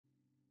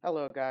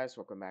Hello guys,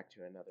 welcome back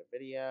to another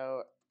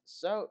video.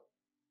 So,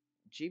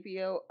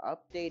 GPO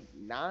Update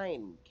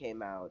 9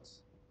 came out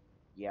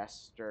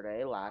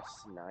yesterday,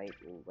 last night,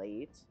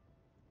 late.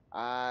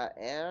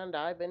 And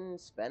I've been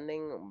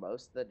spending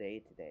most of the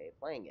day today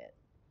playing it.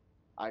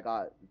 I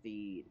got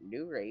the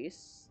new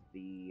race,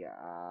 the,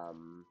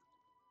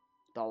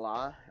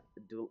 Dala,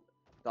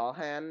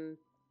 Dalhan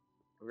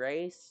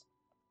race.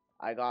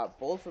 I got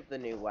both of the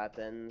new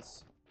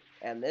weapons,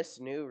 and this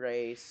new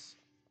race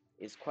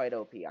is quite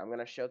OP. I'm going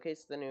to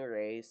showcase the new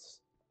race.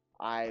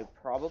 I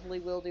probably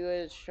will do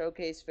a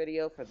showcase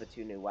video for the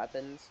two new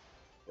weapons.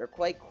 They're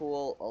quite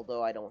cool,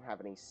 although I don't have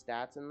any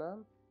stats in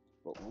them.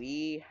 But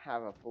we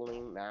have a fully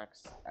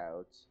maxed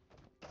out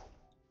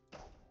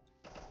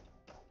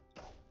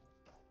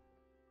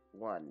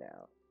one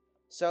now.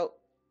 So,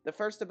 the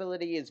first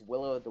ability is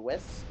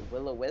Will-O-Wisps.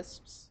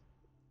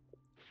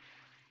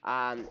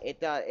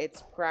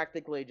 It's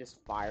practically just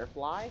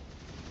Firefly.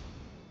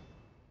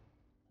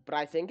 But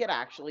I think it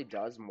actually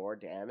does more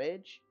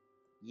damage.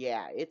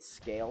 Yeah, it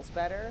scales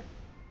better.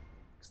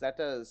 Because that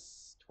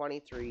does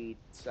 23,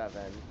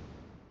 7.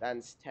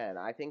 That's 10.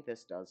 I think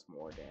this does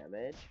more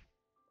damage.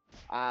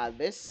 I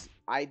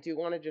do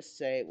want to just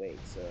say, wait,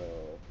 so...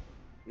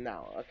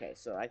 No, okay,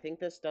 so I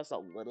think this does a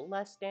little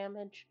less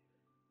damage.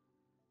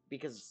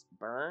 Because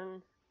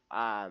burn.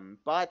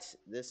 But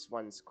this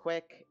one's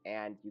quick,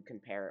 and you can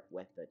pair it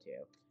with the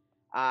two.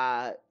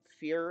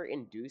 Fear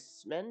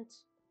Inducement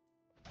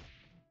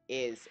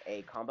is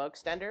a combo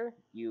extender.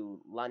 You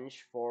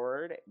lunge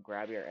forward,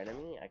 grab your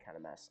enemy. I kind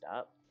of messed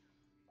up.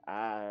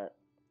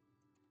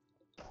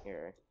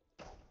 Here.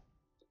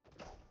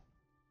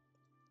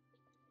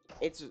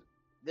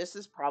 This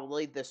is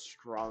probably the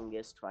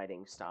strongest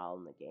fighting style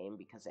in the game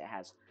because it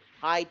has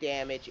high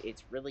damage,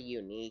 it's really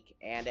unique,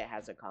 and it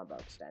has a combo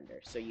extender.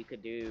 So you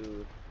could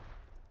do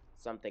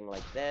something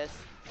like this.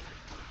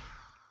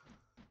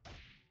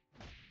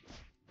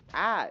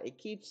 It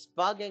keeps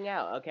bugging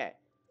out. Okay.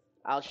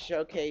 I'll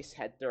showcase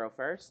head throw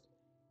first.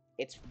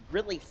 It's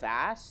really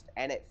fast,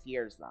 and it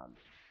fears them.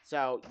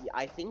 So,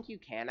 I think you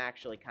can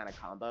actually kind of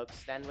combo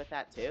extend with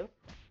that, too.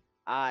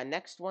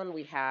 Next one,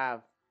 we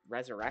have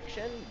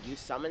Resurrection. You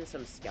summon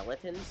some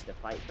skeletons to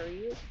fight for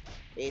you.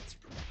 It's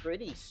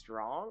pretty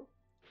strong.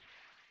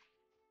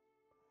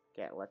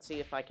 Okay, let's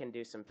see if I can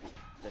do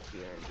the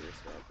fear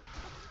inducement.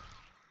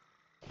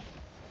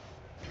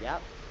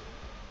 Yep.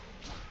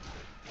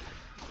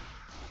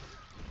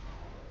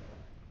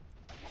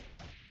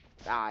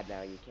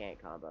 No, you can't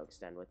combo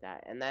extend with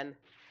that. And then,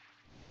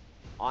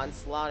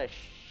 Onslaught of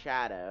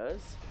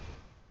Shadows.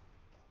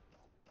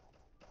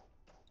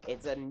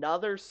 It's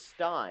another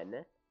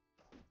stun.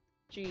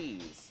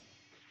 Jeez.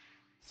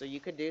 So you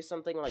could do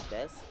something like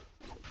this.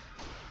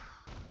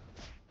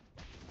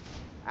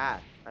 I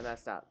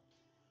messed up.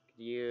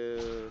 Could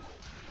you...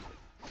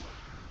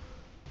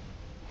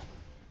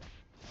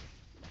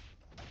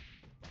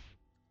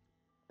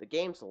 The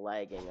game's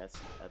lagging us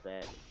a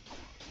bit.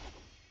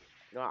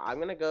 No, I'm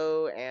gonna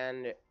go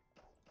and...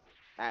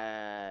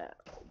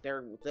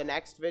 the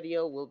next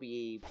video will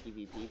be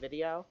PvP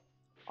video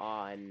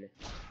on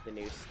the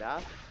new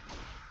stuff.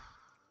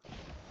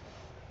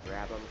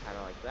 Grab them kind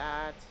of like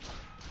that.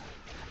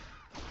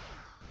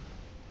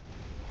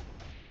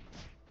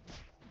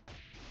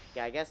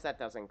 Yeah, I guess that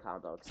doesn't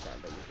combo extend,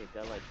 but you could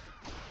go like...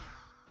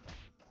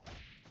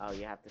 Oh,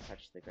 you have to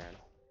touch the ground.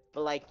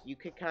 But, like, you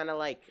could kind of,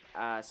 like,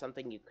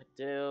 something you could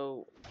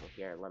do...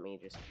 Here, let me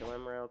just kill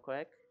him real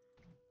quick.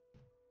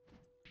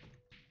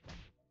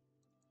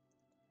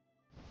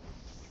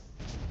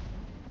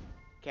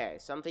 Okay,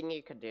 something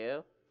you could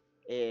do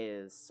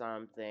is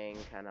something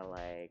kind of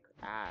like...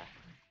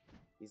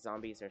 These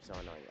zombies are so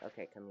annoying.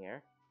 Okay, come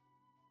here.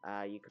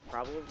 You could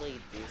probably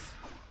do...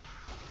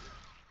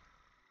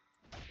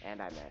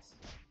 And I missed.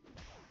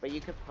 But you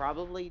could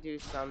probably do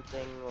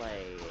something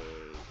like...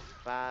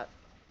 that.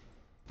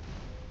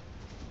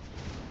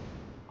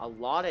 A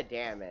lot of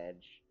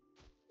damage.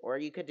 Or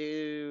you could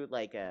do,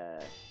 like,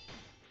 a...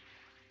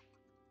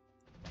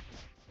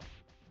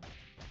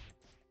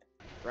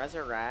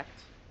 Resurrect.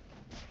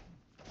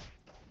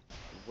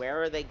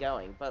 Where are they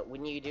going? But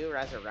when you do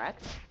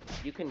Resurrect,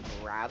 you can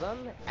grab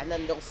them, and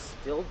then they'll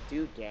still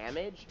do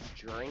damage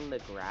during the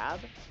grab.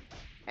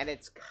 And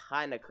it's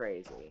kind of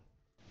crazy.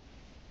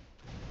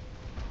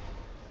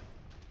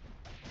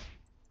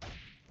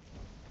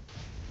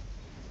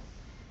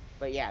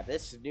 But yeah,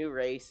 this new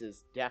race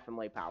is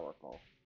definitely powerful.